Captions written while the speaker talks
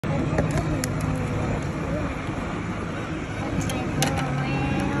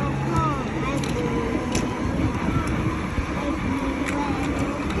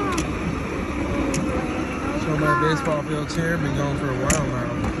Fields here. Been going for a while now.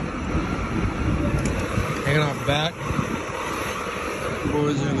 Hanging out back.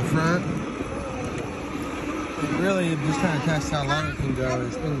 Boys are in the front. And really, just trying to test how long it can go.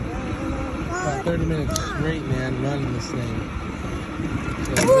 It's been about 30 minutes straight, man, running this thing.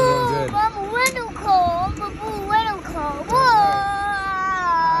 So it's been going good. I'm a window cold. I'm a window cold. Whoa!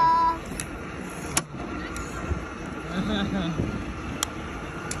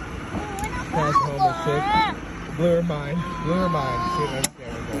 Pass home a chick. Blew her mind. Blew her mind. See what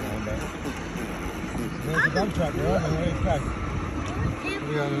I'm going on there. There's a dump truck, bro. What do you expect?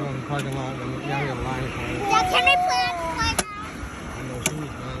 We got it on the parking lot, and now we got a line for it. Yeah, can I play on the playground? No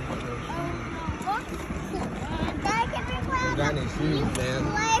shoes, man. No Dad, can we play shoes. We got any shoes, man.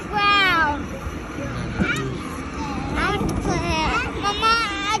 playground? I want to play. Mama,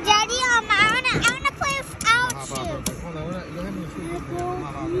 Daddy, I want to play without Hop shoes. off real quick. Hold on, you don't have any shoes. Hop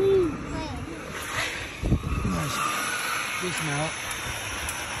off. Nice. Good smell.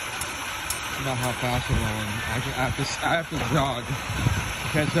 About how fast we're rolling. I have to jog to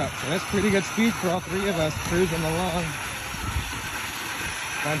catch up. So that's pretty good speed for all three of us cruising along.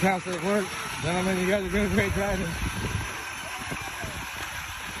 Fantastic work. Gentlemen, you guys are doing great driving.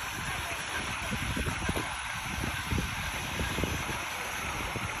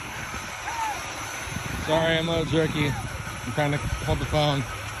 Sorry, I'm a little jerky. I'm trying to hold the phone.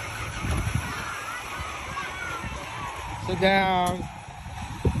 Sit down.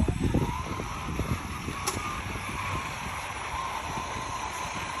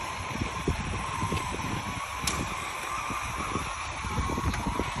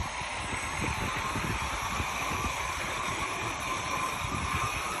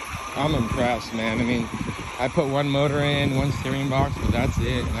 I'm impressed, man. I mean, I put one motor in, one steering box, but that's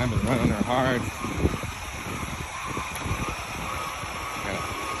it. And I've been running her hard. Gotta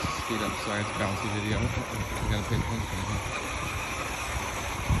speed up, sorry, it's a bouncy video. I gotta pay attention.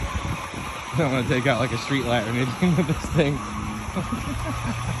 I don't want to take out like a street light or anything with this thing.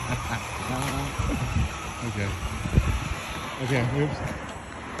 Okay. Okay, oops.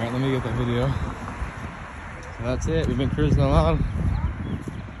 Alright, let me get that video. So that's it. We've been cruising along.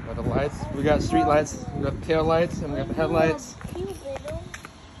 Got the lights. We got street lights. We got the tail lights, and we got the headlights.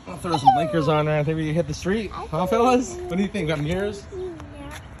 I'll throw some blinkers on there. I think we can hit the street. Huh, fellas? What do you think? Got mirrors? Yeah.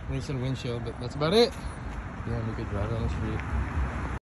 And he said windshield, but that's about it. Yeah, we could drive on the street.